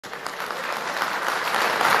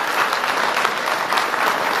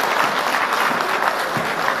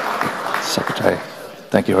Secretary.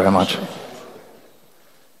 Thank you very much. If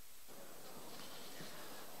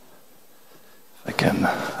I can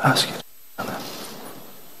ask you.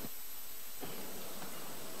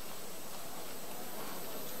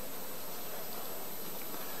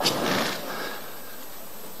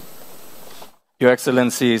 Your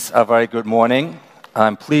Excellencies, a very good morning.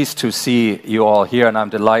 I'm pleased to see you all here, and I'm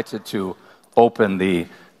delighted to open the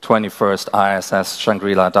 21st ISS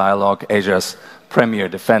Shangri-La Dialogue, Asia's premier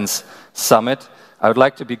defense summit. I would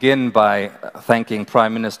like to begin by thanking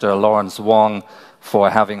Prime Minister Lawrence Wong for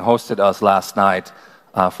having hosted us last night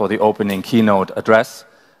for the opening keynote address.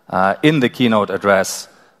 In the keynote address,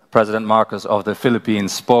 President Marcos of the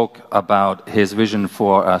Philippines spoke about his vision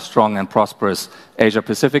for a strong and prosperous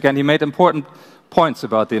Asia-Pacific, and he made important points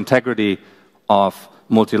about the integrity of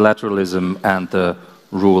multilateralism and the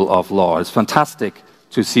rule of law. It's fantastic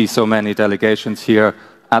to see so many delegations here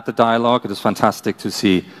at the dialogue. It is fantastic to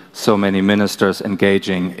see so many ministers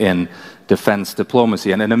engaging in defense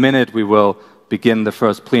diplomacy. And in a minute, we will begin the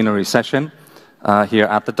first plenary session here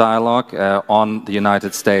at the dialogue on the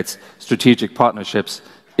United States strategic partnerships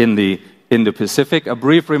in the Indo-Pacific. A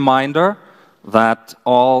brief reminder that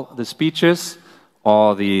all the speeches,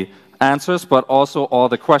 all the answers, but also all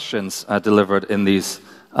the questions delivered in these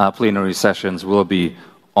plenary sessions will be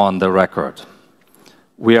on the record.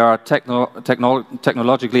 We are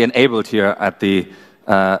technologically enabled here at the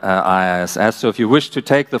ISS, so if you wish to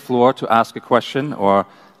take the floor to ask a question or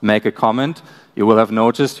make a comment, you will have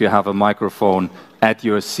noticed you have a microphone at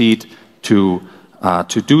your seat to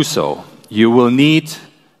do so. You will need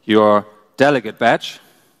your delegate badge,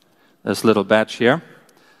 this little badge here,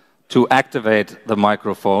 to activate the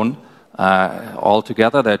microphone.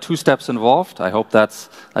 Altogether, there are 2 steps involved. I hope that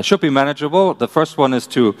should be manageable. The first one is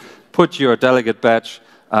to put your delegate badge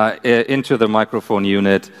into the microphone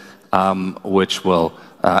unit, which will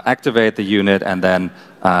activate the unit, and then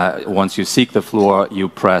once you seek the floor, you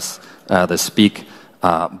press the speak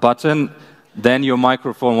button. Then your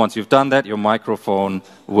microphone, once you've done that, your microphone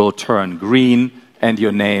will turn green, and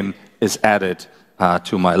your name is added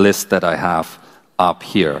to my list that I have up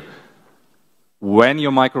here. When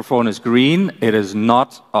your microphone is green, it is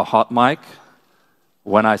not a hot mic.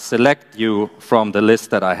 When I select you from the list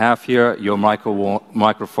that I have here, your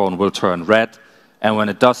microphone will turn red. And when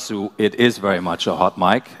it does so, it is very much a hot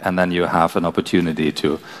mic. And then you have an opportunity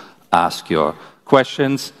to ask your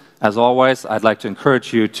questions. As always, I'd like to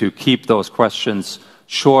encourage you to keep those questions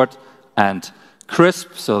short and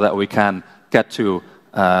crisp so that we can get to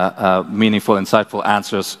meaningful, insightful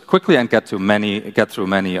answers quickly and get through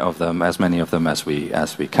many of them as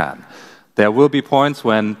we can. There will be points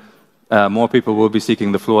when more people will be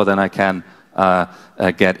seeking the floor than I can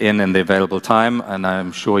get in the available time, and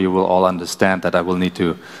I'm sure you will all understand that I will need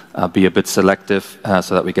to be a bit selective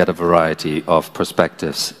so that we get a variety of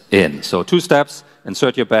perspectives in. So 2 steps: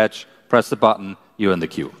 insert your badge, press the button, you're in the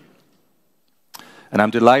queue. And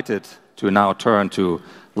I'm delighted to now turn to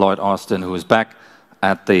Lloyd Austin, who is back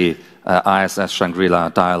at the ISS Shangri-La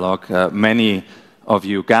Dialogue. Many of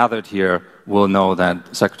you gathered here will know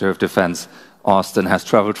that Secretary of Defense Austin has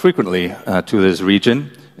traveled frequently to this region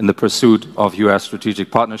in the pursuit of U.S. strategic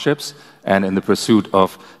partnerships and in the pursuit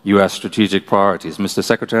of U.S. strategic priorities. Mr.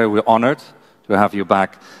 Secretary, we're honored to have you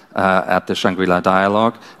back at the Shangri-La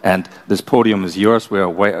Dialogue, and this podium is yours.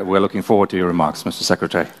 We're looking forward to your remarks, Mr.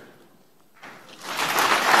 Secretary.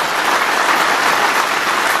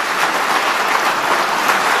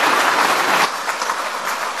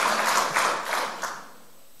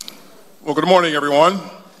 Well, good morning, everyone.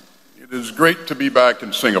 It is great to be back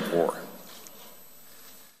in Singapore.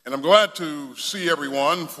 And I'm glad to see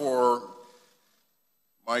everyone for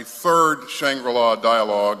my 3rd Shangri-La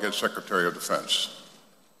Dialogue as Secretary of Defense.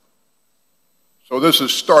 So this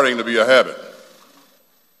is starting to be a habit.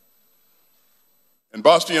 And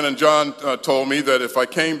Bastian and John told me that if I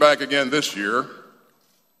came back again this year,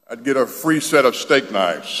 I'd get a free set of steak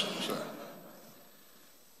knives.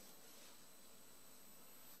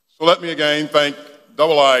 So let me again thank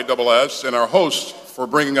IISS and our hosts for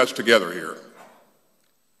bringing us together here.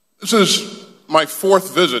 This is my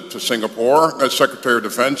 4th visit to Singapore as Secretary of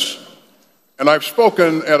Defense, and I've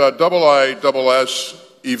spoken at a IISS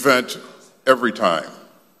event every time.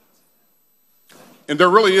 And there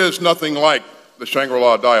really is nothing like the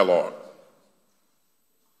Shangri-La Dialogue.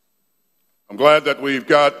 I'm glad that we've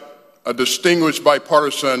got a distinguished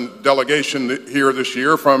bipartisan delegation here this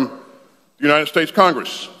year from the United States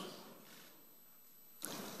Congress.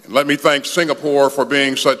 And let me thank Singapore for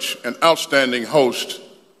being such an outstanding host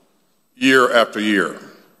year after year.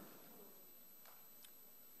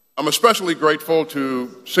 I'm especially grateful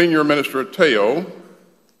to Senior Minister Teo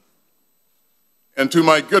and to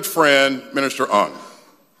my good friend, Minister Ong.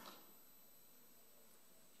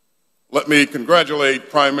 Let me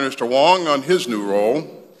congratulate Prime Minister Wong on his new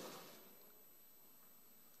role.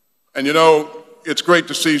 And you know, it's great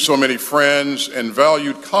to see so many friends and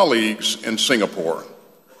valued colleagues in Singapore,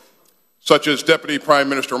 such as Deputy Prime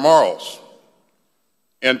Minister Marles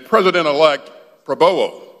and President-elect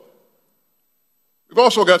Prabowo. We've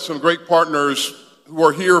also got some great partners who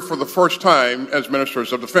are here for the first time as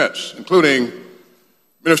Ministers of Defense, including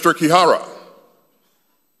Minister Kihara,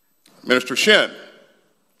 Minister Shen,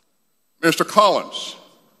 Minister Collins,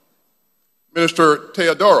 Minister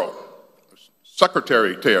Teodoro,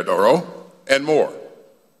 Secretary Teodoro, and more.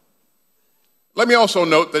 Let me also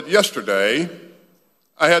note that yesterday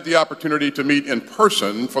I had the opportunity to meet in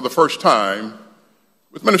person for the first time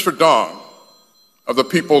with Minister Dong of the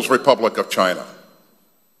People's Republic of China.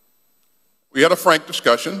 We had a frank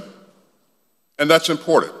discussion, and that's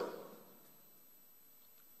important.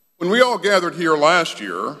 When we all gathered here last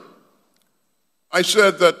year, I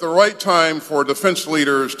said that the right time for defense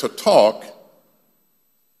leaders to talk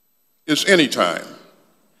is any time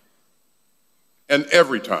and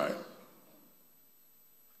every time.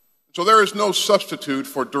 So there is no substitute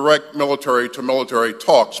for direct military-to-military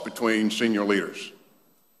talks between senior leaders.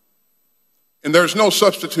 And there's no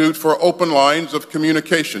substitute for open lines of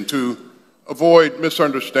communication to avoid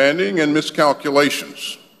misunderstanding and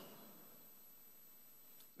miscalculations.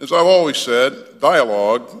 As I've always said,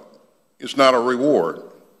 dialogue is not a reward.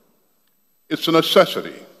 It's a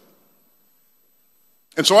necessity.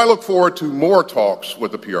 And so I look forward to more talks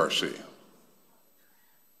with the PRC.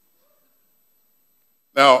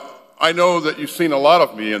 Now, I know that you've seen a lot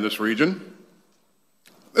of me in this region.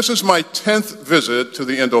 This is my 10th visit to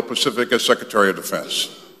the Indo-Pacific as Secretary of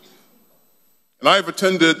Defense. And I've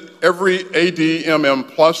attended every ADMM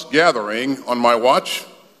Plus gathering on my watch.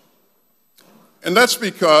 And that's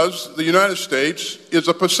because the United States is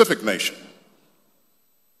a Pacific nation.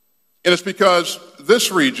 And it's because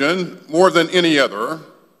this region, more than any other,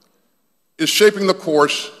 is shaping the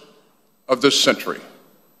course of this century.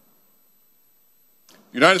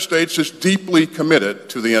 The United States is deeply committed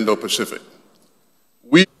to the Indo-Pacific.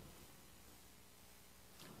 The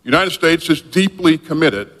United States is deeply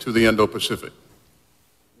committed to the Indo-Pacific.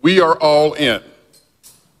 We are all in,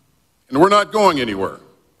 and we're not going anywhere.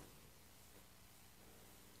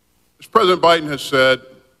 As President Biden has said,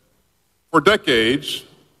 for decades,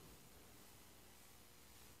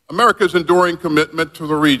 America's enduring commitment to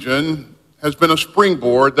the region has been a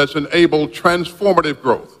springboard that's enabled transformative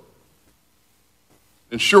growth,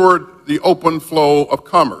 ensured the open flow of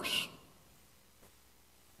commerce,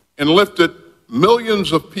 and lifted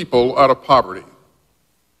millions of people out of poverty.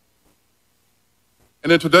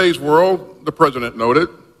 And in today's world, the President noted,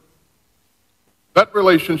 that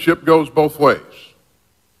relationship goes both ways.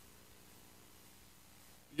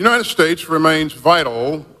 The United States remains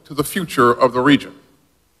vital to the future of the region.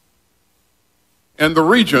 And the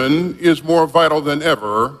region is more vital than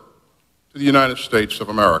ever to the United States of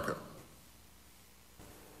America.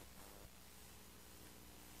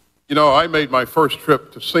 You know, I made my first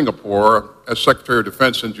trip to Singapore as Secretary of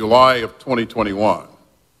Defense in July of 2021,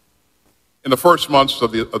 in the first months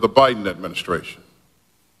of the Biden administration.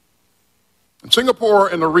 And Singapore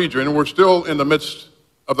and the region were still in the midst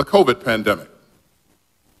of the COVID pandemic.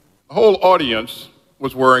 The whole audience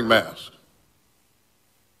was wearing masks.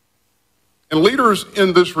 And leaders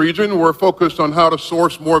in this region were focused on how to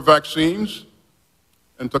source more vaccines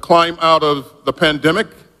and to climb out of the pandemic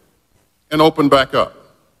and open back up.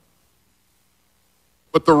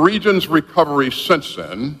 But the region's recovery since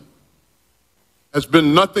then has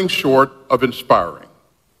been nothing short of inspiring.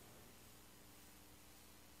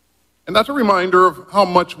 And that's a reminder of how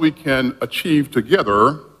much we can achieve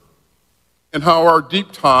together and how our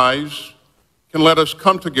deep ties can let us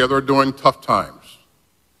come together during tough times.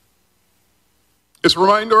 It's a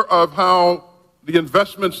reminder of how the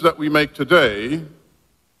investments that we make today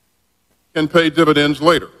can pay dividends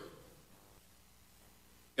later,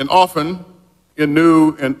 and often in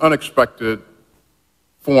new and unexpected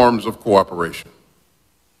forms of cooperation.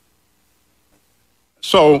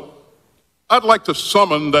 So, I'd like to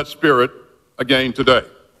summon that spirit again today.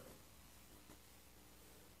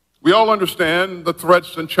 We all understand the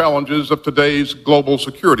threats and challenges of today's global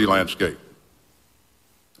security landscape.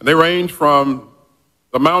 And they range from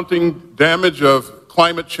the mounting damage of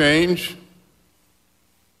climate change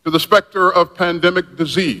to the specter of pandemic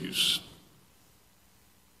disease,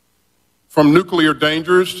 from nuclear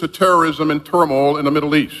dangers to terrorism and turmoil in the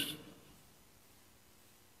Middle East,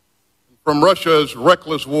 from Russia's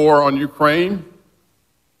reckless war on Ukraine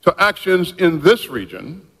to actions in this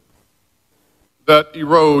region that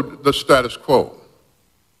erode the status quo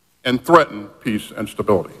and threaten peace and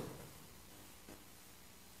stability.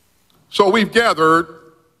 So we've gathered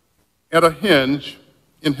at a hinge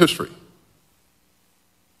in history.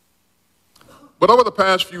 But over the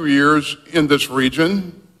past few years in this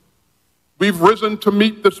region, we've risen to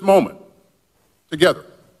meet this moment together.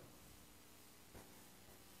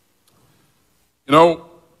 You know,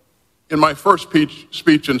 in my first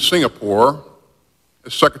speech in Singapore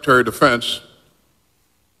as Secretary of Defense,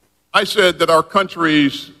 I said that our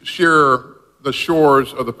countries share the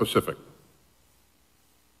shores of the Pacific.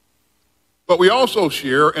 But we also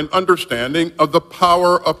share an understanding of the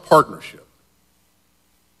power of partnership.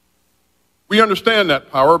 We understand that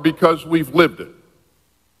power because we've lived it.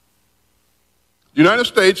 The United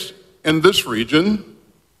States and this region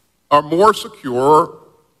are more secure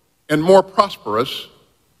and more prosperous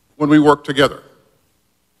when we work together.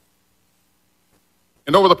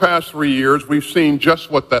 And over the past 3 years, we've seen just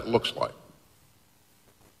what that looks like.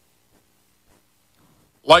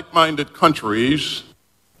 Like-minded countries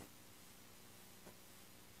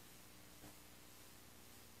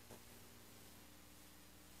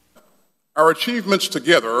our achievements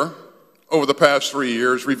together over the past 3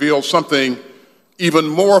 years reveal something even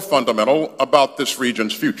more fundamental about this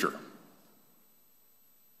region's future.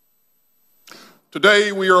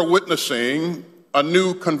 Today, we are witnessing a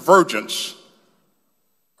new convergence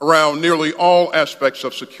around nearly all aspects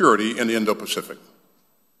of security in the Indo-Pacific.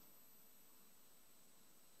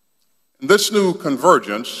 This new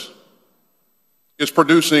convergence is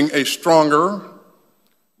producing a stronger,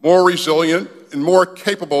 more resilient, and more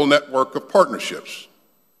capable network of partnerships.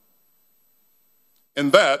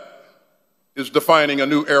 And that is defining a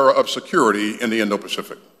new era of security in the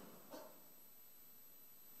Indo-Pacific.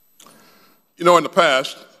 You know, in the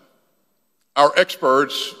past, our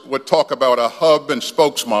experts would talk about a hub and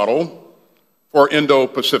spokes model for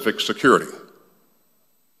Indo-Pacific security.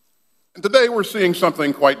 And today we're seeing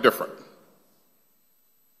something quite different.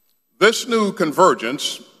 This new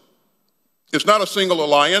convergence is not a single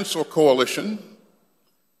alliance or coalition,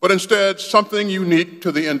 but instead something unique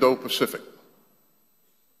to the Indo-Pacific.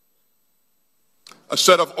 A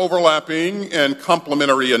set of overlapping and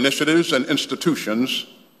complementary initiatives and institutions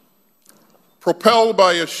propelled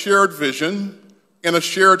by a shared vision and a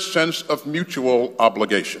shared sense of mutual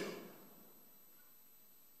obligation.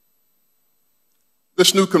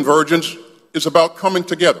 This new convergence is about coming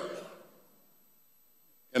together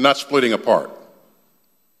and not splitting apart.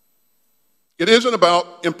 It isn't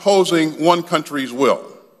about imposing one country's will.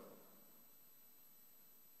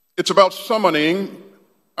 It's about summoning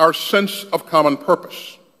our sense of common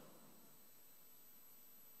purpose.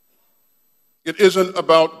 It isn't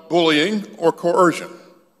about bullying or coercion.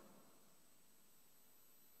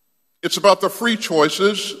 It's about the free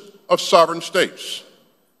choices of sovereign states.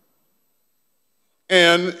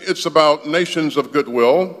 And it's about nations of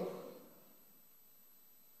goodwill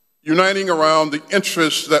uniting around the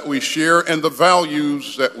interests that we share and the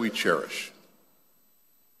values that we cherish.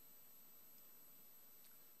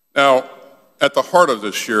 Now, at the heart of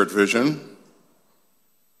this shared vision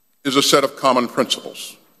is a set of common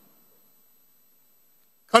principles.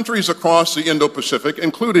 Countries across the Indo-Pacific,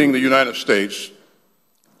 including the United States,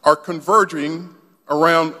 are converging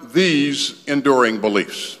around these enduring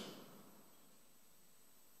beliefs: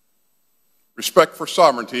 respect for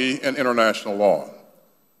sovereignty and international law,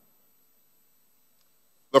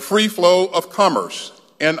 the free flow of commerce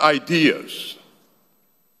and ideas,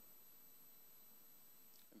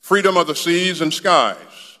 freedom of the seas and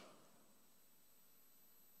skies,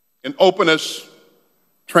 and openness,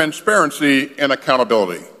 transparency, and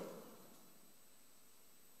accountability.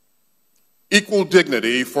 Equal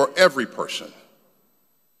dignity for every person,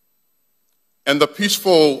 and the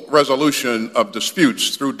peaceful resolution of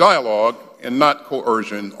disputes through dialogue and not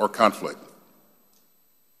coercion or conflict.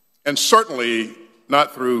 And certainly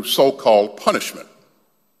not through so-called punishment.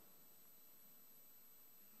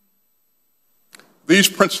 These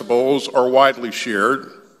principles are widely shared.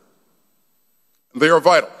 They are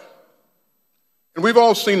vital. And we've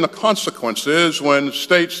all seen the consequences when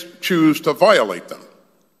states choose to violate them.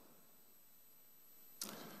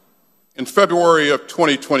 In February of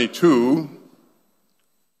 2022,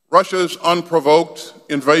 Russia's unprovoked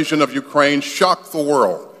invasion of Ukraine shocked the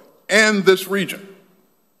world and this region.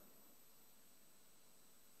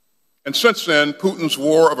 And since then, Putin's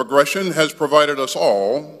war of aggression has provided us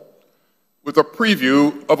all with a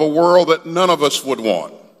preview of a world that none of us would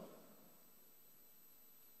want.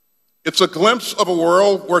 It's a glimpse of a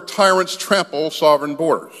world where tyrants trample sovereign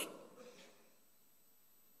borders.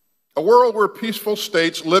 A world where peaceful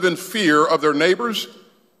states live in fear of their neighbors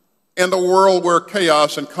and a world where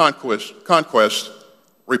chaos and conquest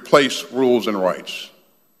replace rules and rights.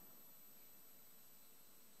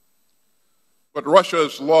 But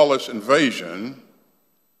Russia's lawless invasion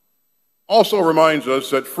also reminds us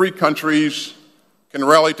that free countries can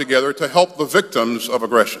rally together to help the victims of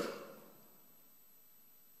aggression.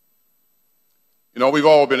 You know, we've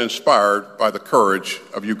all been inspired by the courage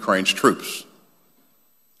of Ukraine's troops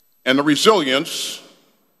and the resilience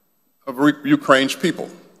of Ukraine's people.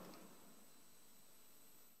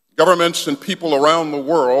 Governments and people around the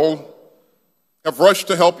world have rushed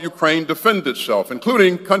to help Ukraine defend itself,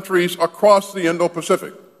 including countries across the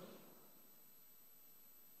Indo-Pacific.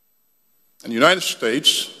 And the United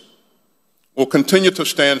States will continue to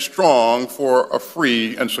stand strong for a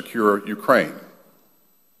free and secure Ukraine,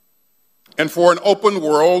 and for an open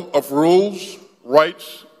world of rules,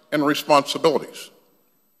 rights, and responsibilities.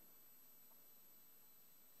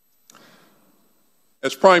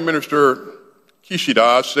 As Prime Minister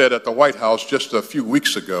Kishida said at the White House just a few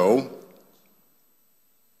weeks ago,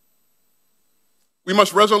 we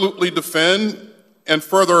must resolutely defend and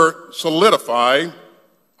further solidify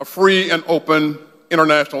a free and open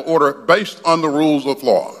international order based on the rules of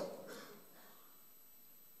law.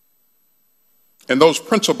 And those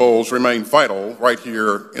principles remain vital right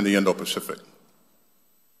here in the Indo-Pacific.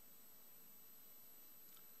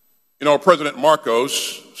 You know, President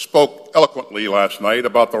Marcos spoke eloquently last night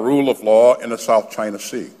about the rule of law in the South China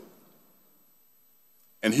Sea.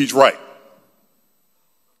 And he's right.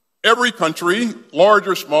 Every country, large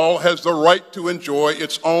or small, has the right to enjoy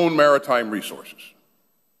its own maritime resources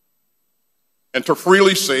and to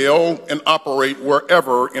freely sail and operate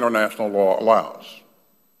wherever international law allows.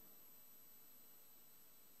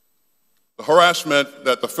 The harassment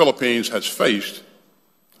that the Philippines has faced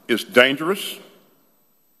is dangerous,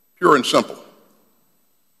 pure and simple.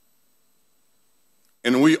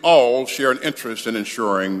 And we all share an interest in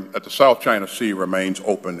ensuring that the South China Sea remains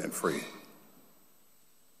open and free.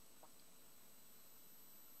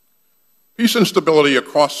 Peace and stability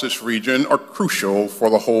across this region are crucial for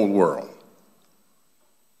the whole world.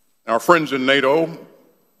 Our friends in NATO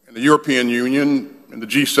and the European Union and the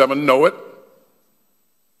G7 know it,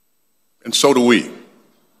 and so do we.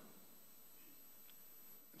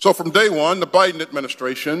 So from day one, the Biden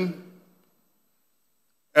administration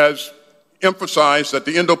has emphasized that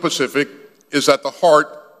the Indo-Pacific is at the heart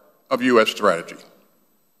of U.S. strategy.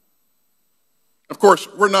 Of course,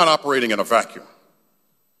 we're not operating in a vacuum.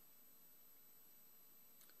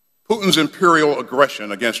 Putin's imperial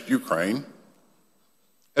aggression against Ukraine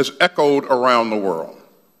has echoed around the world.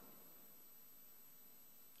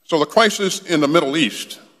 So the crisis in the Middle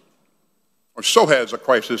East, or so has a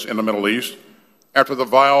crisis in the Middle East, after the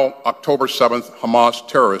vile October 7th Hamas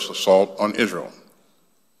terrorist assault on Israel,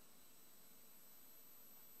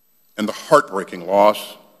 and the heartbreaking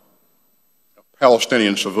loss of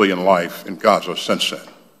Palestinian civilian life in Gaza since then.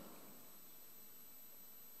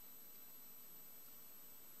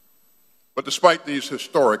 But despite these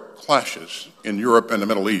historic clashes in Europe and the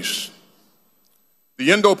Middle East, the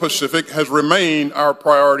Indo-Pacific has remained our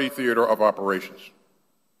priority theater of operations.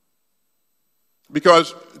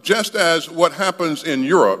 Because just as what happens in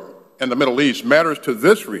Europe and the Middle East matters to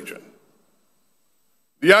this region,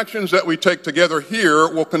 the actions that we take together here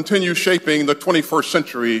will continue shaping the 21st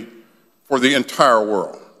century for the entire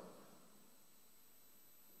world.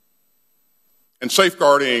 And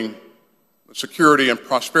safeguarding the security and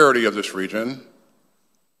prosperity of this region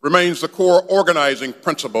remains the core organizing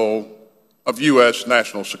principle of U.S.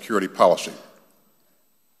 national security policy.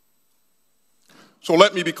 So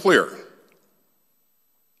let me be clear.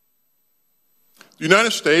 The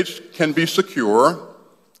United States can be secure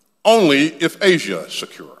only if Asia is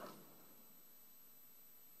secure.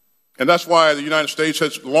 And that's why the United States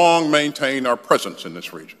has long maintained our presence in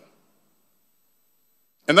this region.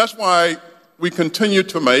 And that's why we continue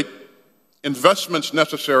to make investments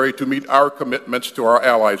necessary to meet our commitments to our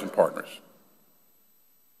allies and partners.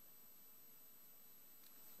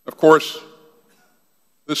 Of course,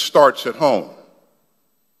 this starts at home.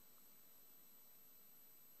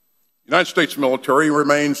 The United States military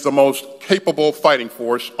remains the most capable fighting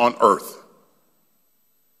force on earth.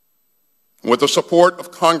 With the support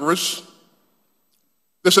of Congress,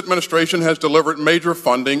 this administration has delivered major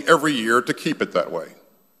funding every year to keep it that way.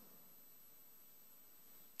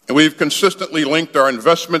 And we've consistently linked our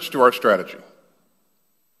investments to our strategy.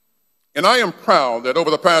 And I am proud that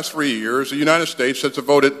over the past 3 years, the United States has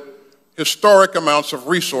devoted historic amounts of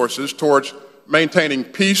resources towards maintaining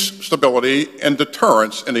peace, stability, and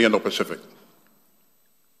deterrence in the Indo-Pacific.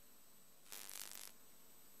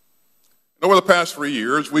 Over the past 3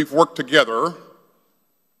 years, we've worked together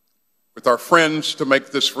with our friends to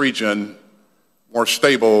make this region more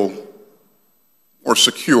stable, more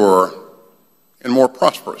secure, and more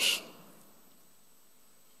prosperous.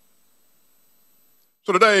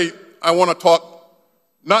 So today, I want to talk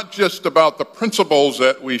not just about the principles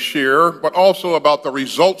that we share, but also about the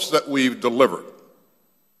results that we've delivered.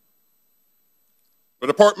 The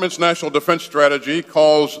Department's National Defense Strategy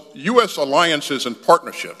calls U.S. alliances and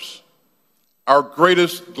partnerships our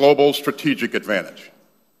greatest global strategic advantage.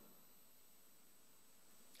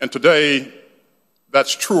 And today,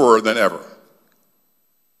 that's truer than ever.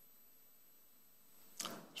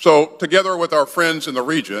 So, together with our friends in the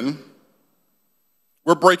region,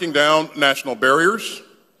 we're breaking down national barriers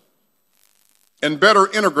and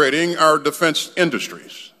better integrating our defense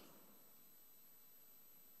industries.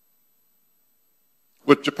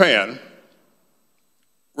 With Japan,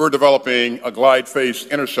 we're developing a glide-phase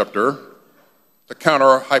interceptor to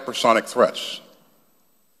counter hypersonic threats.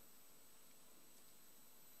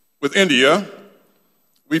 With India,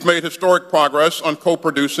 we've made historic progress on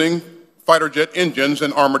co-producing fighter jet engines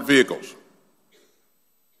and armored vehicles.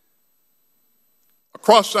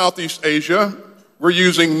 Across Southeast Asia, we're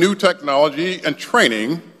using new technology and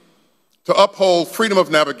training to uphold freedom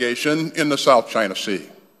of navigation in the South China Sea.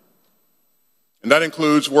 And that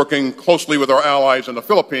includes working closely with our allies in the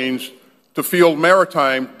Philippines to field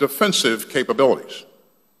maritime defensive capabilities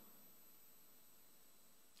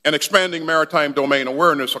and expanding maritime domain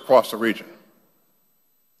awareness across the region.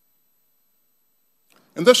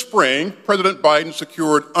 And this spring, President Biden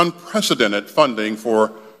secured unprecedented funding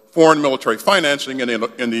for foreign military financing in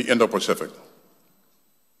the Indo-Pacific.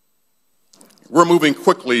 We're moving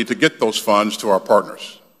quickly to get those funds to our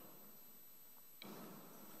partners.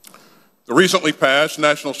 The recently passed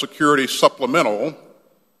National Security Supplemental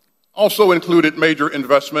also included major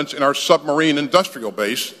investments in our submarine industrial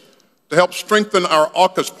base to help strengthen our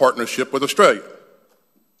AUKUS partnership with Australia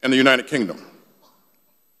and the United Kingdom.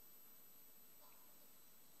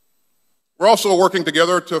 We're also working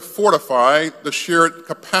together to fortify the shared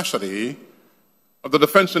capacity of the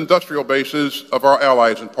defense industrial bases of our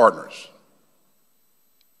allies and partners.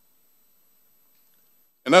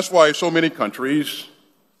 And that's why so many countries,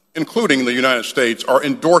 including the United States, are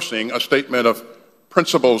endorsing a statement of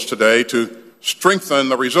principles today to strengthen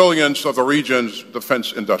the resilience of the region's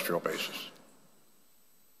defense industrial bases.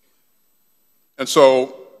 And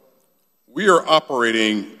so we are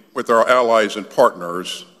operating with our allies and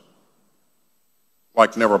partners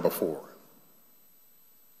like never before.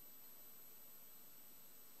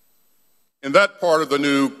 And that part of the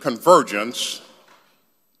new convergence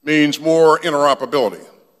means more interoperability,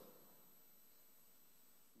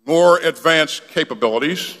 more advanced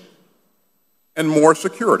capabilities, and more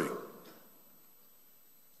security.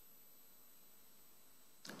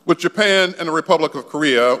 With Japan and the Republic of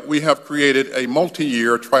Korea, we have created a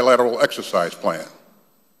multi-year trilateral exercise plan.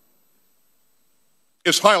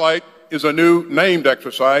 Its highlight is a new named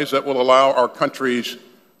exercise that will allow our countries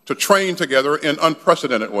to train together in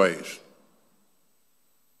unprecedented ways.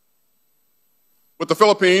 With the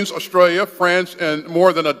Philippines, Australia, France, and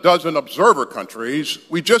more than a dozen observer countries,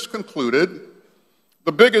 we just concluded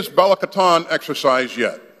the biggest Balakatan exercise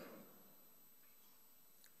yet.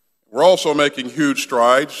 We're also making huge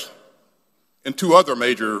strides in two other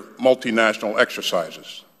major multinational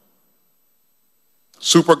exercises.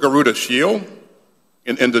 Super Garuda Shield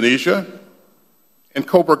in Indonesia and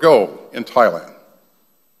Cobra Go in Thailand.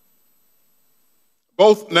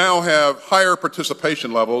 Both now have higher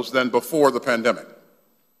participation levels than before the pandemic,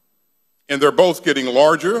 and they're both getting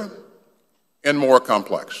larger and more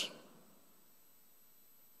complex.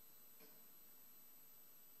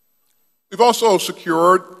 We've also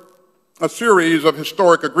secured a series of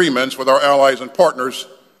historic agreements with our allies and partners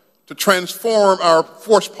to transform our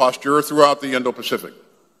force posture throughout the Indo-Pacific.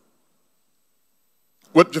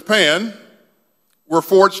 With Japan, we're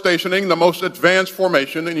forward stationing the most advanced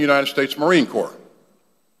formation in the United States Marine Corps.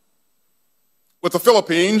 With the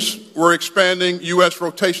Philippines, we're expanding U.S.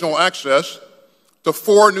 rotational access to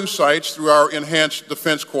 4 new sites through our Enhanced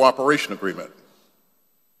Defense Cooperation Agreement.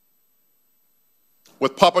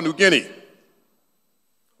 With Papua New Guinea,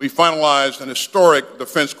 we finalized an historic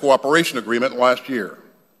defense cooperation agreement last year.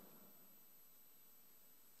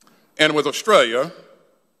 And with Australia,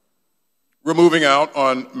 we're moving out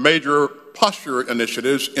on major posture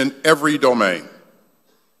initiatives in every domain.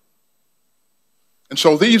 And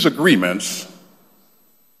so these agreements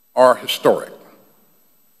are historic.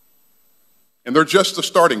 And they're just the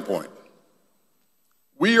starting point.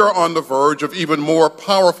 We are on the verge of even more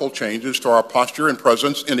powerful changes to our posture and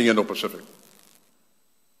presence in the Indo-Pacific.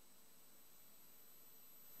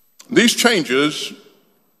 These changes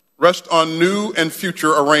rest on new and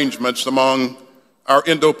future arrangements among our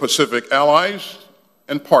Indo-Pacific allies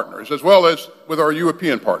and partners, as well as with our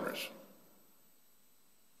European partners.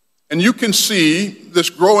 And you can see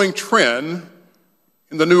this growing trend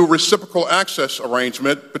in the new reciprocal access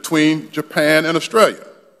arrangement between Japan and Australia.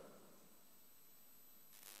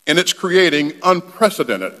 And it's creating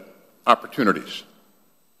unprecedented opportunities.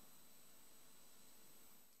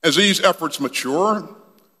 As these efforts mature,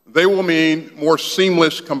 they will mean more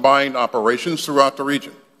seamless combined operations throughout the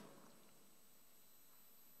region.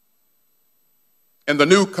 And the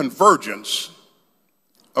new convergence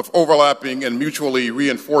of overlapping and mutually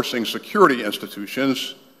reinforcing security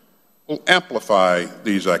institutions will amplify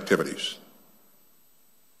these activities.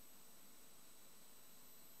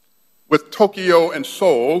 With Tokyo and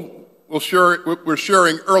Seoul, we're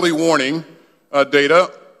sharing early warning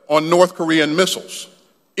data on North Korean missiles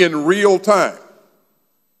in real time.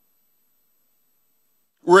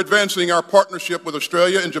 We're advancing our partnership with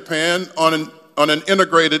Australia and Japan on an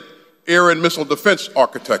integrated air and missile defense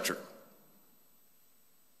architecture.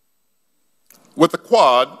 With the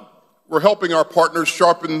Quad, we're helping our partners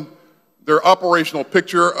sharpen their operational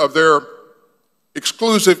picture of their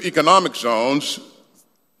exclusive economic zones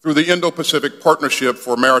through the Indo-Pacific Partnership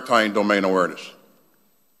for Maritime Domain Awareness.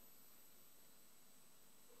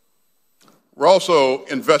 We're also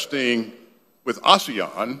investing with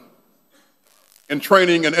ASEAN in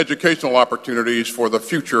training and educational opportunities for the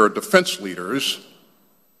future defense leaders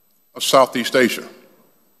of Southeast Asia.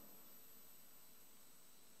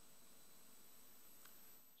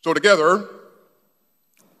 So together,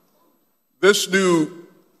 this new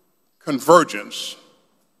convergence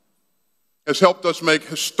has helped us make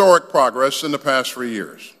historic progress in the past 3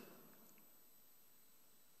 years.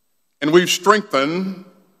 And we've strengthened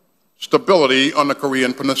stability on the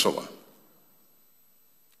Korean Peninsula.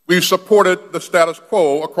 We've supported the status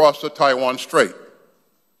quo across the Taiwan Strait.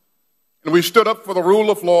 And we stood up for the rule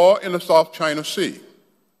of law in the South China Sea.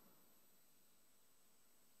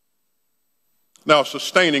 Now,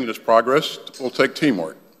 sustaining this progress will take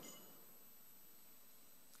teamwork.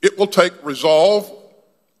 It will take resolve,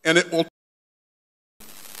 and it will.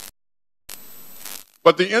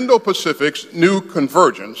 But the Indo-Pacific's new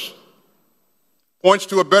convergence points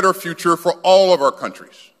to a better future for all of our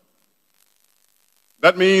countries.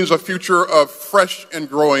 That means a future of fresh and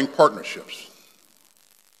growing partnerships.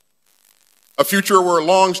 A future where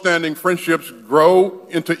long-standing friendships grow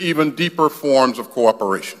into even deeper forms of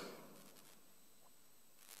cooperation.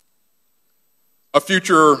 A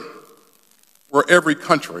future where every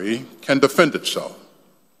country can defend itself.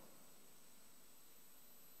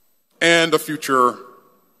 And a future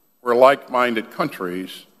where like-minded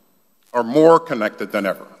countries are more connected than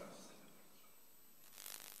ever.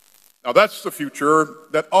 Now that's the future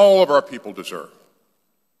that all of our people deserve.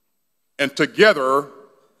 And together,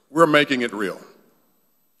 we're making it real.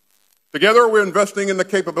 Together, we're investing in the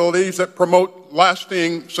capabilities that promote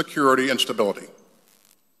lasting security and stability.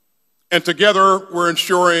 And together, we're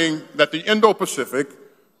ensuring that the Indo-Pacific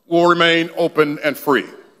will remain open and free.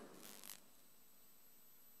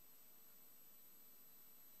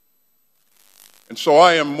 And so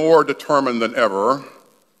I am more determined than ever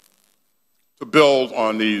to build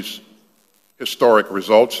on these historic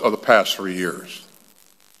results of the past 3 years.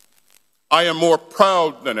 I am more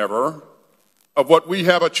proud than ever of what we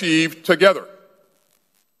have achieved together.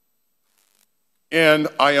 And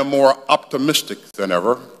I am more optimistic than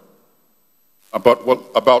ever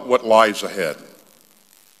about what lies ahead.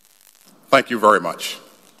 Thank you very much.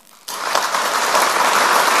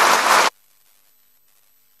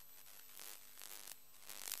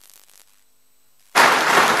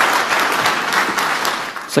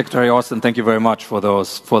 Secretary Austin, thank you very much for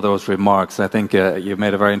those remarks. I think you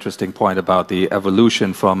made a very interesting point about the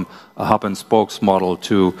evolution from a hub and spokes model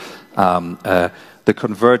to the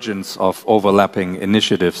convergence of overlapping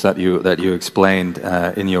initiatives that you explained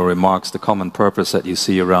in your remarks, the common purpose that you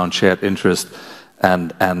see around shared interest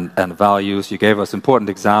and values. You gave us important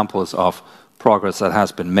examples of progress that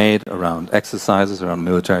has been made around exercises, around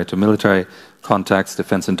military to military contacts,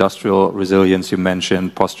 defense industrial resilience you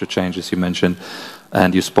mentioned, posture changes you mentioned.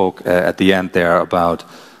 And you spoke at the end there about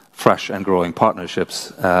fresh and growing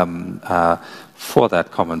partnerships for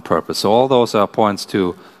that common purpose. So all those are points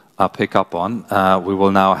to pick up on. We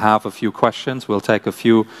will now have a few questions. We'll take a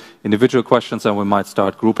few individual questions and we might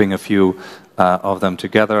start grouping a few of them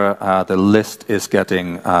together. The list is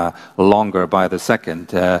getting longer by the second.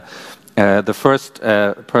 The first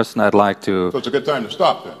person I'd like to... So it's a good time to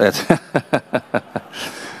stop then.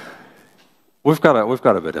 We've got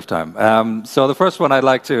a bit of time. So the first one I'd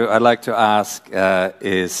like to ask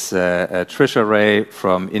is Trisha Ray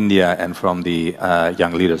from India and from the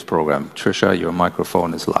Young Leaders Program. Trisha, your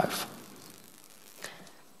microphone is live.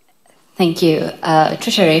 Thank you.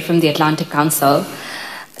 Trisha Ray from the Atlantic Council.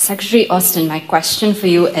 Secretary Austin, my question for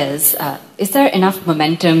you is there enough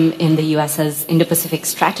momentum in the US's Indo-Pacific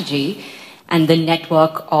strategy and the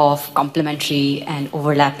network of complementary and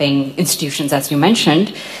overlapping institutions, as you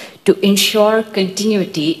mentioned, to ensure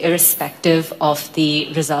continuity irrespective of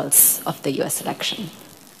the results of the US election?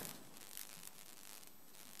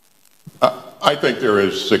 I think there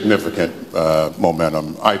is significant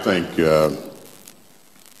momentum. I think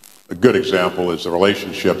a good example is the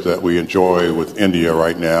relationship that we enjoy with India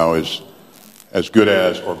right now is as good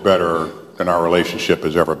as or better than our relationship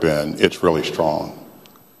has ever been. It's really strong.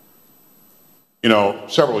 You know,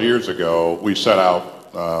 several years ago, we set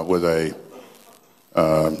out with a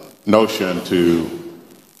notion to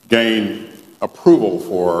gain approval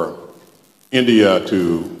for India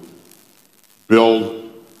to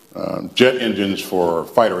build jet engines for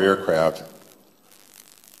fighter aircraft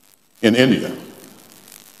in India.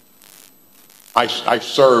 I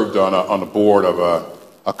served on the board of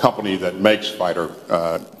a company that makes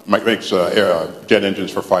jet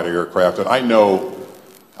engines for fighter aircraft, and I know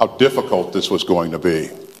how difficult this was going to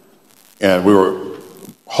be. And we were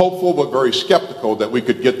hopeful but very skeptical that we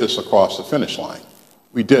could get this across the finish line.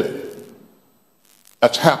 We did it.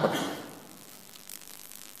 That's happening.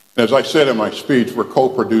 As I said in my speech, we're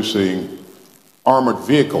co-producing armored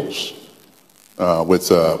vehicles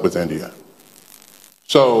with India.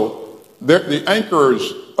 So the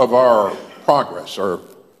anchors of our progress are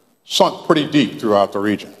sunk pretty deep throughout the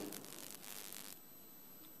region.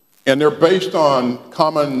 And they're based on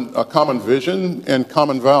a common vision and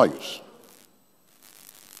common values.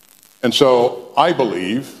 And so I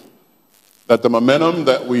believe that the momentum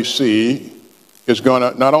that we see is going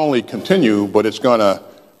to not only continue, but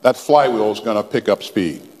that flywheel is going to pick up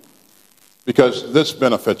speed, because this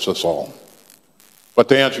benefits us all. But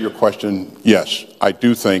to answer your question, yes, I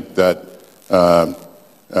do think that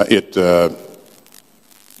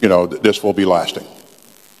this will be lasting.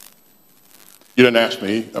 You didn't ask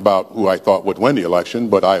me about who I thought would win the election,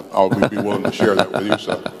 but I'll be willing to share that with you.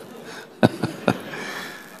 So.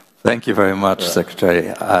 Thank you very much,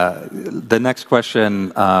 Secretary. The next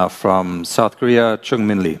question from South Korea, Chung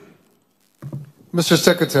Min Lee. Mr.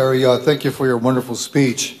 Secretary, thank you for your wonderful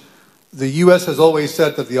speech. The U.S. has always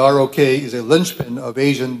said that the ROK is a linchpin of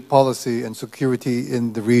Asian policy and security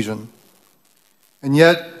in the region. And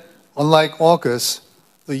yet, unlike AUKUS,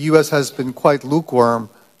 the U.S. has been quite lukewarm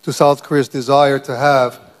to South Korea's desire to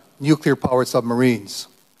have nuclear-powered submarines.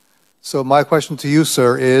 So my question to you,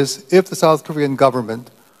 sir, is if the South Korean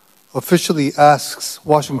government officially asks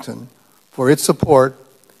Washington for its support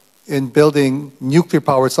in building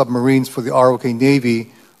nuclear-powered submarines for the ROK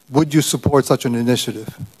Navy, would you support such an initiative?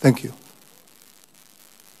 Thank you.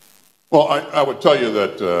 Well, I would tell you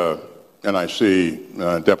that, and I see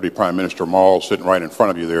Deputy Prime Minister Maul sitting right in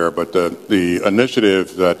front of you there, but the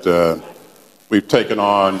initiative that we've taken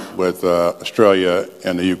on with Australia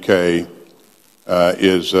and the UK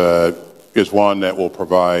is one that will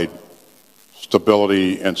provide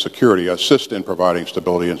stability and security, assist in providing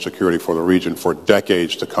stability and security for the region for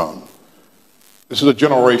decades to come. This is a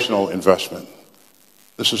generational investment.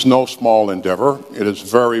 This is no small endeavor. It is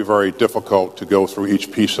very, very difficult to go through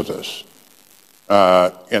each piece of this.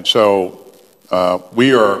 And so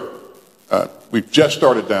we've just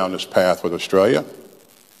started down this path with Australia.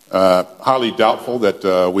 Highly doubtful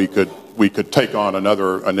that we could take on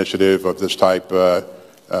another initiative of this type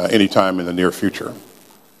anytime in the near future.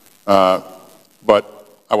 But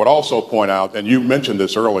I would also point out, and you mentioned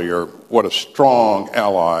this earlier, what a strong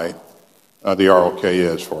ally the ROK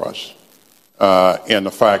is for us, and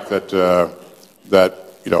the fact that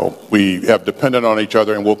we have depended on each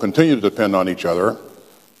other and will continue to depend on each other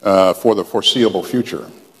for the foreseeable future.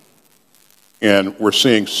 And we're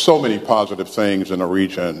seeing so many positive things in the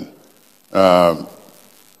region. The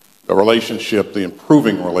relationship, the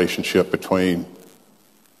improving relationship between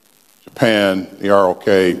Japan, the ROK,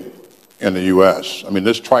 and the U.S. I mean,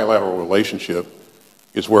 this trilateral relationship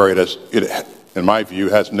is where it, in my view,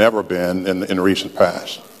 has never been in the recent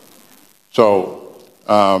past. So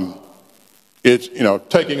it's,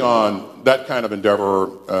 taking on that kind of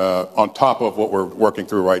endeavor on top of what we're working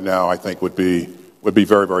through right now, I think would be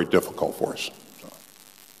very, very difficult for us. So.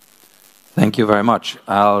 Thank you very much.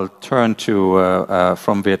 I'll turn to,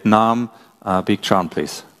 from Vietnam, Big Chan,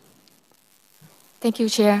 please. Thank you,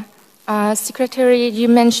 Chair. Secretary, you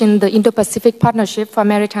mentioned the Indo-Pacific Partnership for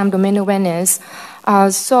Maritime Domain Awareness.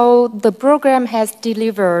 So the program has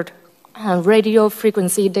delivered radio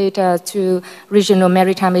frequency data to regional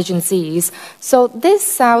maritime agencies. So this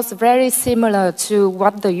sounds very similar to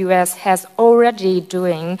what the U.S. has already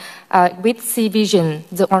doing with Sea Vision,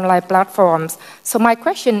 the online platforms. So my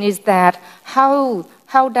question is that how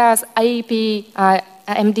does IEP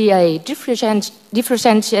MDA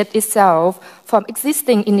differentiate itself from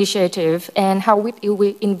existing initiative, and how it will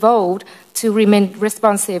be involved to remain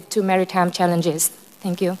responsive to maritime challenges?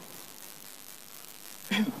 Thank you.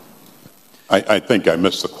 I think I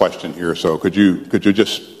missed the question here, so could you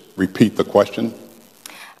just repeat the question?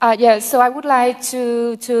 Yes, so I would like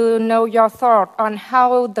to know your thought on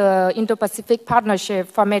how the Indo-Pacific Partnership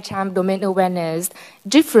for Maritime Domain Awareness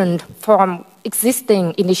different from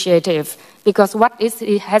existing initiative, because what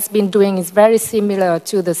it has been doing is very similar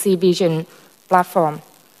to the Sea Vision platform.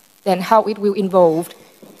 Then how it will evolve?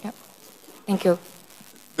 Yep. Thank you.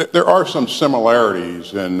 There are some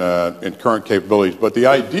similarities in current capabilities, but the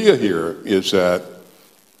idea here is that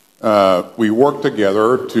we work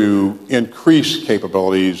together to increase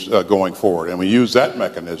capabilities going forward, and we use that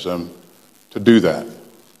mechanism to do that.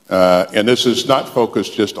 And this is not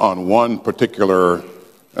focused just on one particular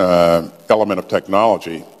element of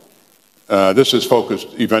technology. This is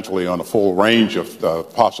focused eventually on a full range of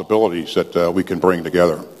possibilities that we can bring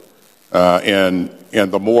together. And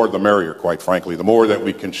the more the merrier, quite frankly. The more that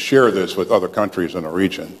we can share this with other countries in the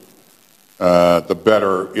region, the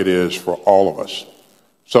better it is for all of us.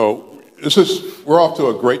 So we're off to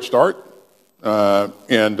a great start,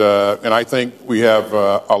 and I think we have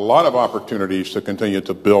a lot of opportunities to continue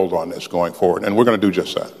to build on this going forward, and we're going to do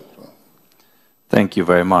just that. Thank you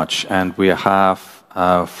very much. And we have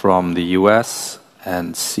from the US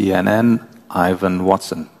and CNN, Ivan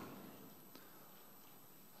Watson.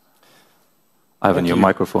 Ivan, your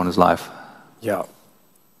microphone is live. Yeah.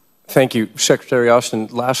 Thank you, Secretary Austin.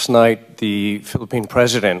 Last night, the Philippine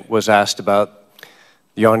president was asked about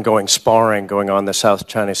the ongoing sparring going on in the South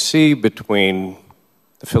China Sea between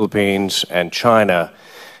the Philippines and China,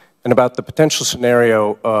 and about the potential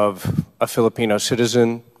scenario of a Filipino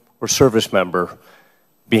citizen or service member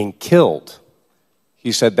being killed.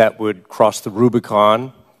 He said that would cross the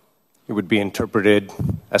Rubicon. It would be interpreted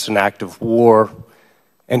as an act of war.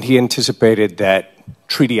 And he anticipated that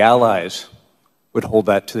treaty allies would hold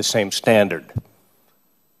that to the same standard.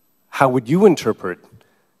 How would you interpret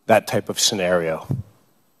that type of scenario?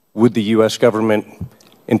 Would the U.S. government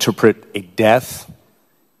interpret a death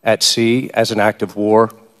at sea as an act of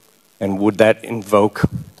war? And would that invoke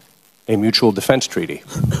a mutual defense treaty?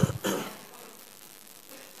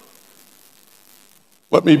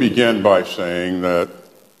 Let me begin by saying that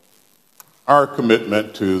our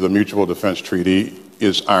commitment to the Mutual Defense Treaty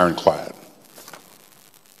is ironclad.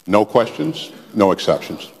 No questions, no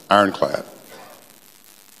exceptions. Ironclad.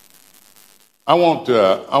 I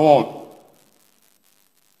won't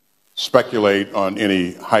speculate on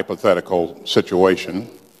any hypothetical situation.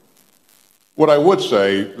 What I would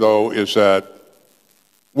say, though, is that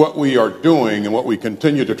what we are doing and what we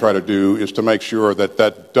continue to try to do is to make sure that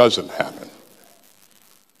that doesn't happen.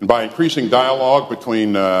 And by increasing dialogue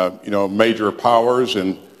between major powers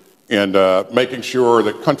and making sure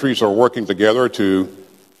that countries are working together to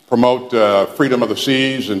promote freedom of the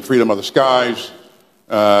seas and freedom of the skies,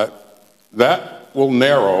 that will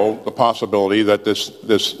narrow the possibility that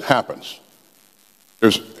this happens.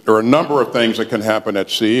 There are a number of things that can happen at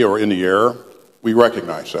sea or in the air. We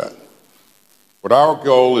recognize that. But our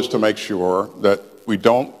goal is to make sure that we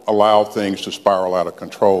don't allow things to spiral out of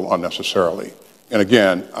control unnecessarily. And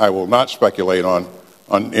again, I will not speculate on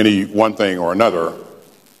any one thing or another.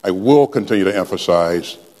 I will continue to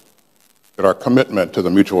emphasize that our commitment to the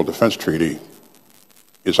Mutual Defense Treaty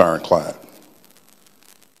is ironclad.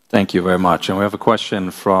 Thank you very much. And we have a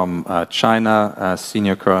question from China,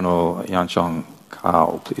 Senior Colonel Yan Chong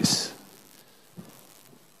Kao, please.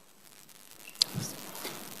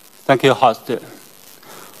 Thank you, host.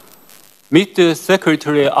 Mr.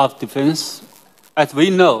 Secretary of Defense, as we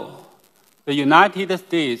know, the United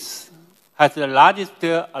States has the largest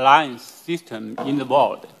alliance system in the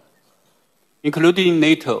world, including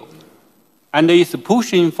NATO, and is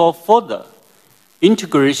pushing for further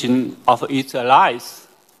integration of its allies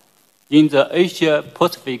in the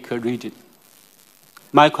Asia-Pacific region.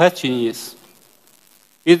 My question is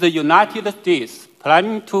the United States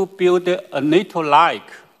planning to build a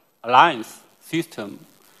NATO-like alliance system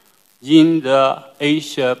in the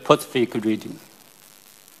Asia-Pacific region?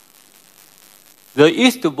 The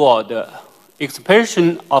eastward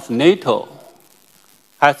expansion of NATO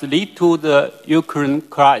has led to the Ukraine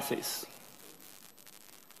crisis.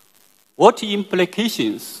 What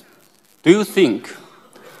implications do you think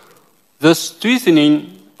the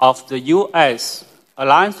strengthening of the U.S.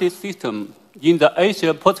 alliance system in the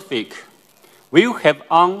Asia-Pacific will have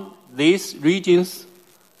on this region's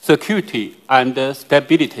security and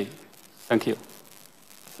stability? Thank you.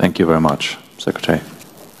 Thank you very much, Secretary.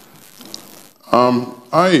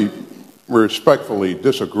 I respectfully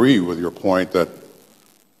disagree with your point that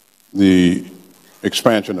the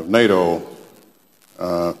expansion of NATO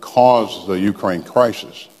caused the Ukraine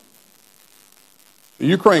crisis. The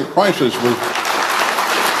Ukraine crisis was...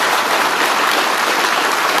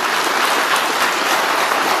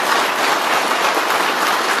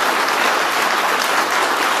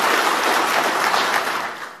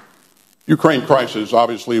 Ukraine crisis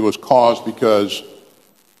obviously was caused because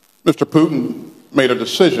Mr. Putin made a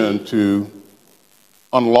decision to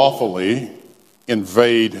unlawfully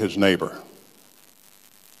invade his neighbor,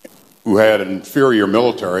 who had an inferior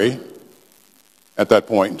military at that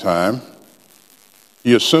point in time.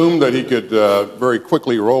 He assumed that he could very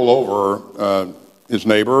quickly roll over his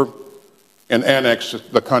neighbor and annex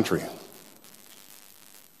the country.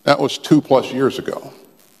 That was 2+ years ago.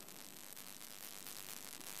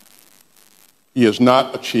 He has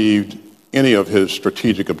not achieved any of his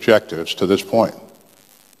strategic objectives to this point.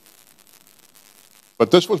 But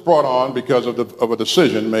this was brought on because of a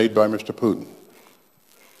decision made by Mr. Putin.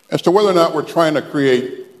 As to whether or not we're trying to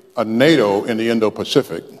create a NATO in the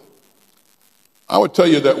Indo-Pacific, I would tell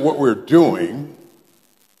you that what we're doing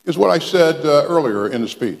is what I said earlier in the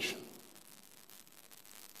speech.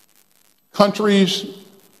 Countries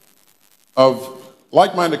of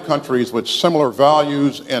like-minded countries with similar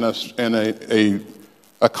values and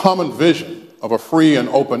a common vision of a free and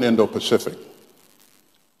open Indo-Pacific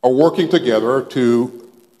are working together to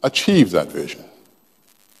achieve that vision.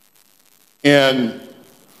 And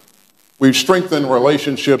we've strengthened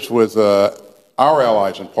relationships with our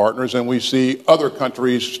allies and partners, and we see other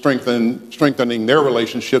countries strengthening their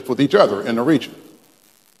relationships with each other in the region.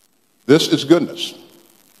 This is goodness.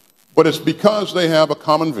 But it's because they have a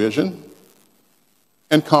common vision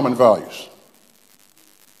and common values.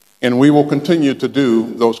 And we will continue to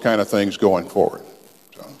do those kind of things going forward.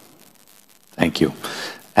 So. Thank you.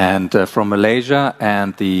 And from Malaysia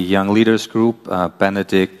and the Young Leaders Group,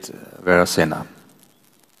 Benedict Verasena.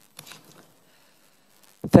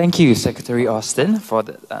 Thank you, Secretary Austin, for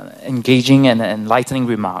the engaging and enlightening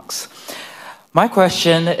remarks. My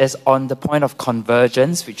question is on the point of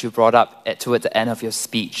convergence, which you brought up toward the end of your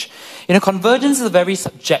speech. You know, convergence is a very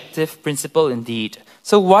subjective principle indeed.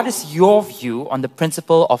 So what is your view on the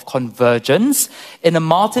principle of convergence in a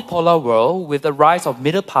multipolar world with the rise of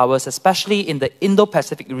middle powers, especially in the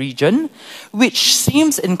Indo-Pacific region, which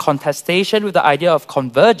seems in contestation with the idea of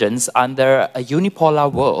convergence under a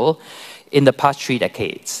unipolar world in the past 3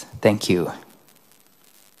 decades? Thank you.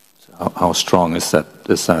 So how strong is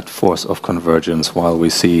that force of convergence while we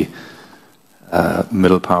see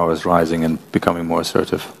middle powers rising and becoming more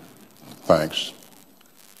assertive? Thanks.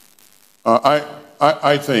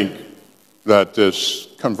 I think that this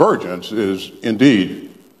convergence is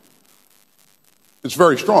indeed, it's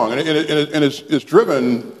very strong, and it's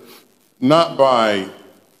driven not by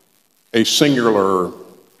a singular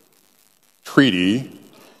treaty.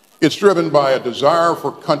 It's driven by a desire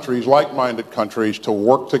for countries, like-minded countries, to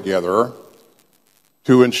work together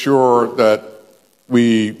to ensure that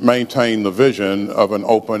we maintain the vision of an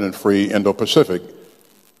open and free Indo-Pacific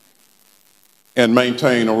and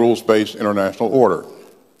maintain a rules-based international order.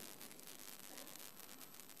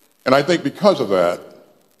 And I think because of that,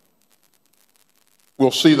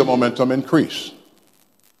 we'll see the momentum increase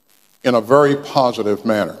in a very positive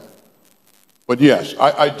manner. But yes,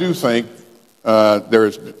 I do think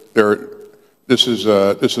this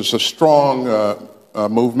is a strong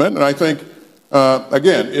movement, and I think,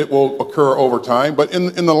 again, it will occur over time. But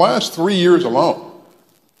in the last 3 years alone,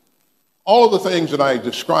 all of the things that I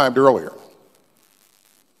described earlier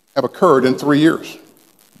have occurred in 3 years.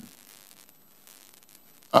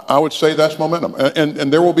 I would say that's momentum,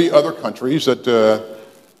 and there will be other countries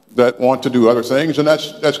that want to do other things, and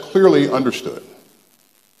that's clearly understood.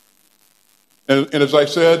 And as I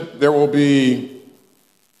said, there will be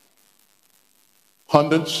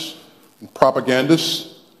pundits and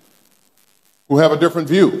propagandists who have a different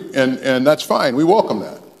view, and that's fine. We welcome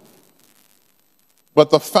that. But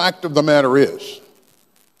the fact of the matter is,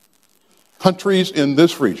 countries in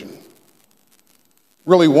this region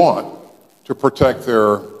really want to protect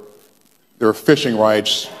their fishing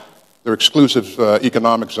rights, their exclusive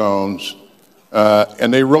economic zones,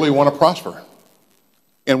 and they really want to prosper.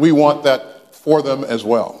 And we want that for them as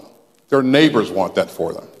well. Their neighbors want that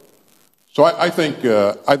for them. So I think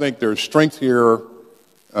there's strength here.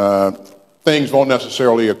 Things won't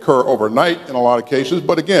necessarily occur overnight in a lot of cases,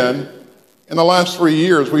 but again, in the last 3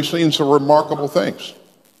 years, we've seen some remarkable things.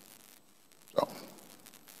 So.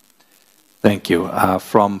 Thank you.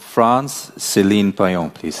 From France, Céline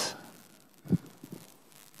Payon, please.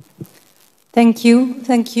 Thank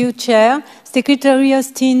you, Chair. Secretary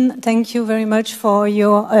Austin, thank you very much for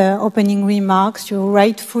your opening remarks. You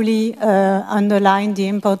rightfully underlined the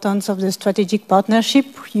importance of the strategic partnership.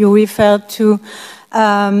 You referred to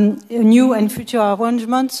new and future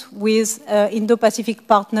arrangements with Indo-Pacific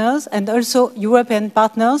partners and also European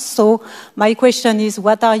partners. So my question is,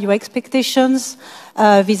 what are your expectations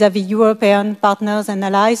vis-à-vis European partners and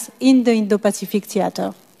allies in the Indo-Pacific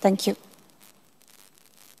theater? Thank you.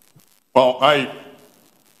 Well, I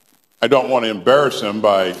don't want to embarrass them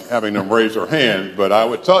by having them raise their hand, but I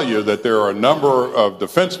would tell you that there are a number of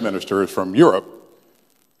defense ministers from Europe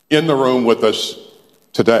in the room with us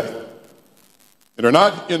today. And they're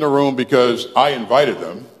not in the room because I invited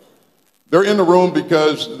them. They're in the room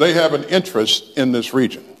because they have an interest in this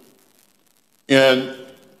region. And,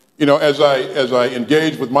 you know, as I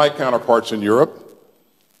engage with my counterparts in Europe,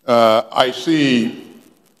 I see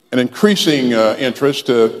an increasing interest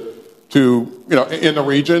in the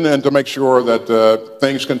region and to make sure that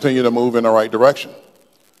things continue to move in the right direction.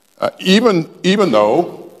 Even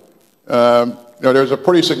though there's a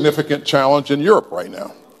pretty significant challenge in Europe right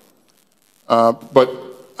now. But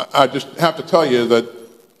I just have to tell you that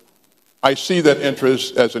I see that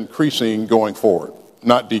interest as increasing going forward,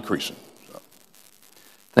 not decreasing. So.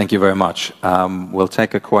 Thank you very much. We'll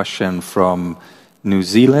take a question from New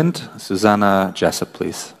Zealand. Susanna Jessup,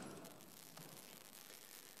 please.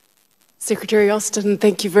 Secretary Austin,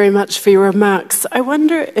 thank you very much for your remarks. I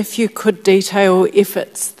wonder if you could detail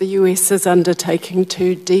efforts the US is undertaking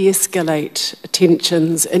to de-escalate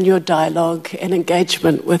tensions in your dialogue and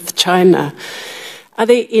engagement with China. Are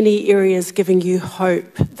there any areas giving you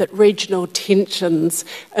hope that regional tensions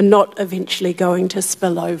are not eventually going to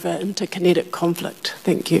spill over into kinetic conflict?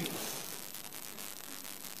 Thank you.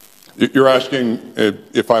 You're asking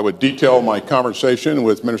if I would detail my conversation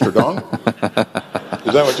with Minister Dong?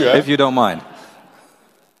 Is that what you asked? If you don't mind.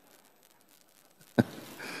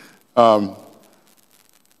 A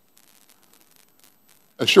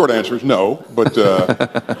short answer is no, but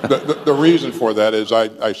the reason for that is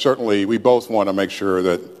I certainly, we both want to make sure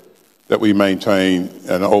that we maintain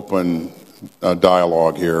an open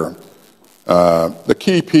dialogue here. The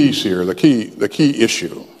key piece here, the key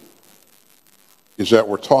issue is that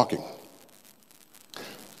we're talking.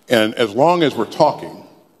 And as long as we're talking,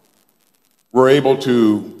 we're able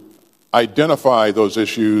to identify those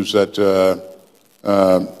issues that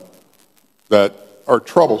are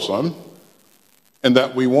troublesome, and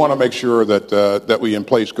that we want to make sure that we in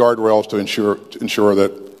place guardrails to ensure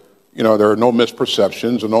that there are no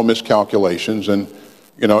misperceptions and no miscalculations, and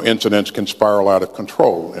incidents can spiral out of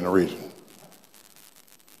control in a region.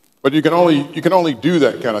 But you can only do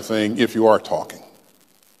that kind of thing if you are talking.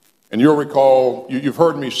 And you'll recall, you've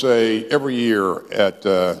heard me say every year at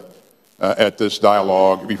this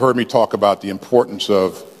dialogue, you've heard me talk about the importance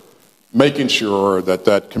of making sure that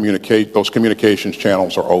those communications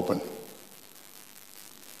channels are open.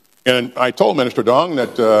 And I told Minister Dong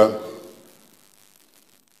that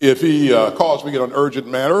if he calls me on an urgent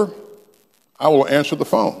matter, I will answer the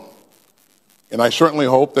phone. And I certainly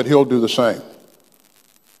hope that he'll do the same.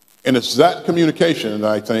 And it's that communication,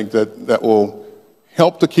 I think, that will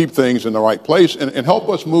help to keep things in the right place and help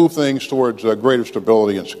us move things towards greater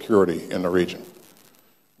stability and security in the region.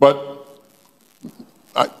 But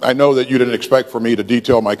I know that you didn't expect for me to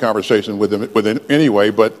detail my conversation with him anyway,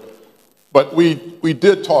 but we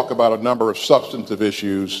did talk about a number of substantive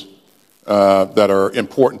issues that are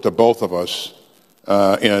important to both of us.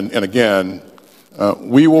 And again,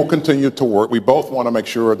 we will continue to work. We both want to make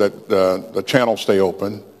sure that the channels stay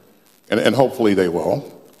open, and hopefully they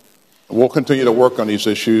will. We'll continue to work on these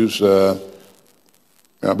issues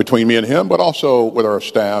between me and him, but also with our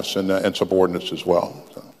staffs and subordinates as well.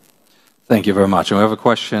 So. Thank you very much. And we have a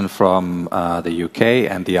question from the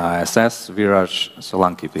UK and the ISS. Viraj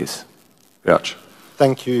Solanki, please. Viraj.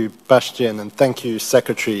 Thank you, Bastian, and thank you,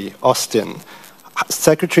 Secretary Austin.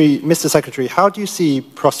 Mr. Secretary, how do you see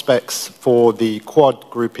prospects for the Quad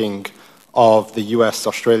grouping of the US,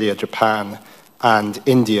 Australia, Japan, and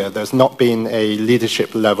India? There's not been a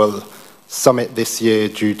leadership-level summit this year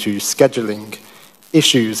due to scheduling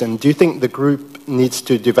issues, and do you think the group needs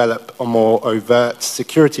to develop a more overt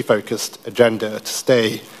security-focused agenda to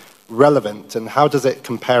stay relevant, and how does it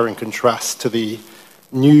compare and contrast to the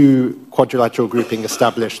new quadrilateral grouping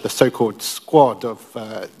established the so-called Squad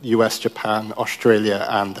of US, Japan, Australia,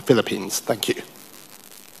 and the Philippines? Thank you.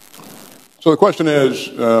 So the question is,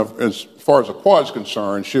 as far as the Quad is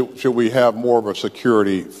concerned, should we have more of a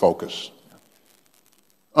security focus?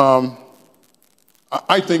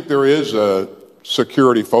 I think there is a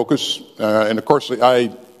security focus, and of course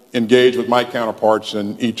I engage with my counterparts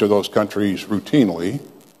in each of those countries routinely.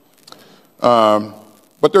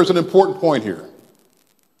 But there's an important point here.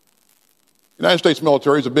 The United States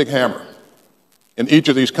military is a big hammer, and each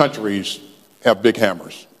of these countries have big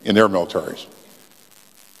hammers in their militaries.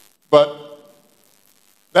 But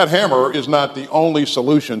that hammer is not the only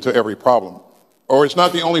solution to every problem, or it's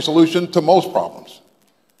not the only solution to most problems.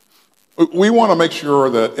 We want to make sure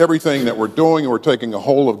that everything that we're doing, we're taking a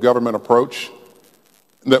whole-of-government approach,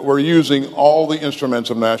 that we're using all the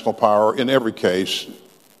instruments of national power in every case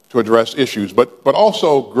to address issues, but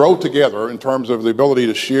also grow together in terms of the ability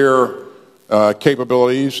to share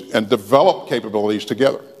capabilities and develop capabilities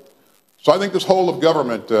together. So I think this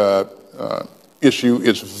whole-of-government issue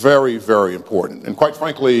is very, very important. And quite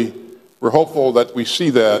frankly, we're hopeful that we see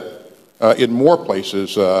that in more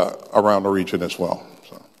places around the region as well.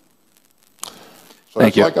 So Thank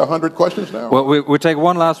it's you. like 100 questions now? Well, we'll take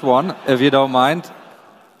one last one, if you don't mind.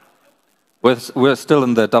 We're still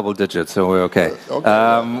in the double digits, so we're okay.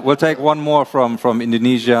 We'll take one more from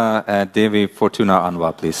Indonesia. Devi Fortuna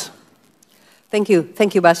Anwar, please. Thank you.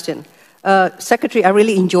 Thank you, Bastian. Secretary, I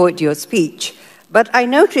really enjoyed your speech. But I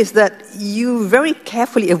noticed that you very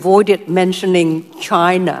carefully avoided mentioning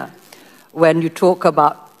China when you talk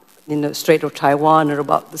about Strait of Taiwan or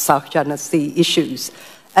about the South China Sea issues.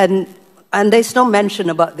 And there's no mention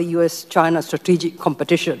about the US-China strategic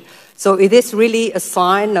competition. So it is really a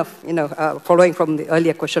sign of, following from the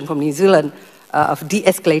earlier question from New Zealand, of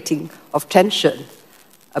de-escalating of tension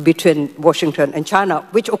between Washington and China,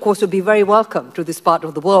 which of course would be very welcome to this part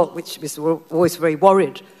of the world, which is always very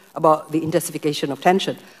worried about the intensification of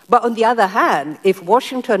tension. But on the other hand, if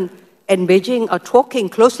Washington and Beijing are talking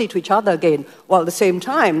closely to each other again, while at the same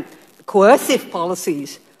time coercive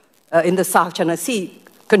policies in the South China Sea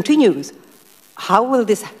continues, how will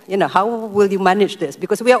this, how will you manage this?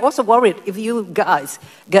 Because we are also worried if you guys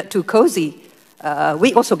get too cozy,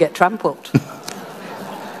 we also get trampled.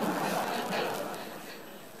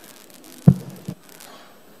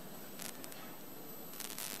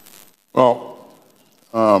 Well,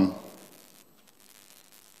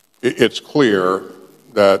 it's clear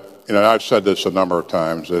that, I've said this a number of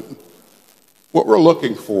times, that what we're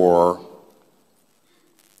looking for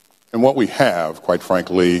and what we have, quite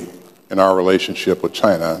frankly, in our relationship with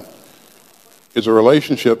China is a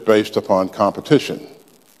relationship based upon competition.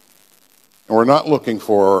 And we're not looking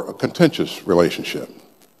for a contentious relationship.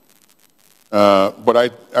 But I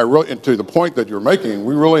really, and to the point that you're making,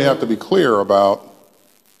 we really have to be clear about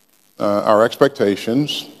our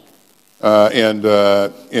expectations and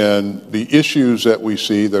the issues that we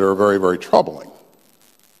see that are very, very troubling.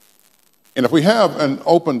 And if we have an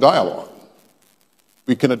open dialogue,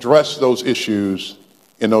 we can address those issues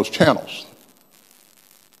in those channels.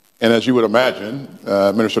 And as you would imagine,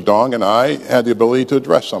 Minister Dong and I had the ability to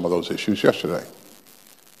address some of those issues yesterday.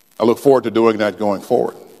 I look forward to doing that going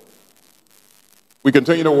forward. We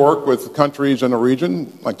continue to work with countries in the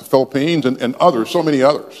region, like the Philippines and others, so many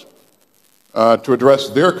others, to address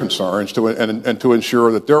their concerns and to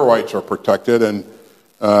ensure that their rights are protected and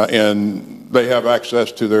they have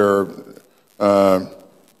access to their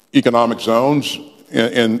economic zones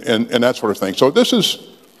and that sort of thing. So this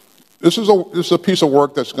is a piece of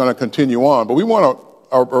work that's going to continue on, but we want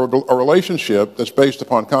a relationship that's based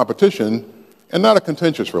upon competition and not a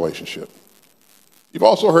contentious relationship. You've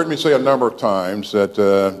also heard me say a number of times that,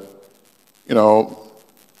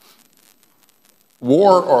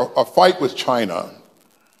 war or a fight with China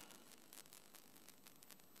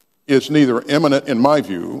is neither imminent, in my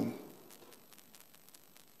view,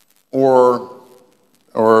 or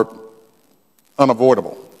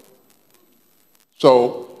unavoidable.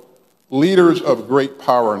 So leaders of great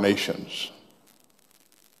power nations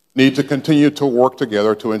need to continue to work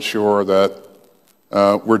together to ensure that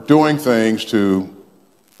we're doing things to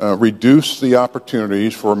reduce the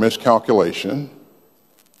opportunities for miscalculation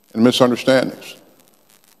and misunderstandings.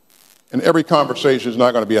 And every conversation is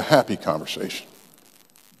not going to be a happy conversation,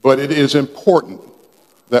 but it is important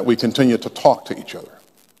that we continue to talk to each other.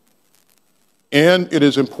 And it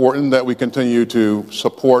is important that we continue to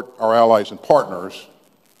support our allies and partners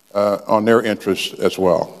on their interests as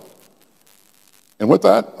well. And with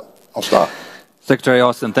that, I'll stop. Secretary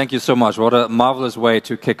Austin, thank you so much. What a marvelous way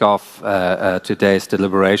to kick off today's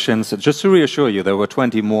deliberations. Just to reassure you, there were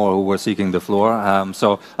 20 more who were seeking the floor.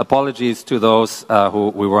 So apologies to those who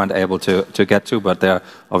we weren't able to get to, but there are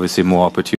obviously more opportunities.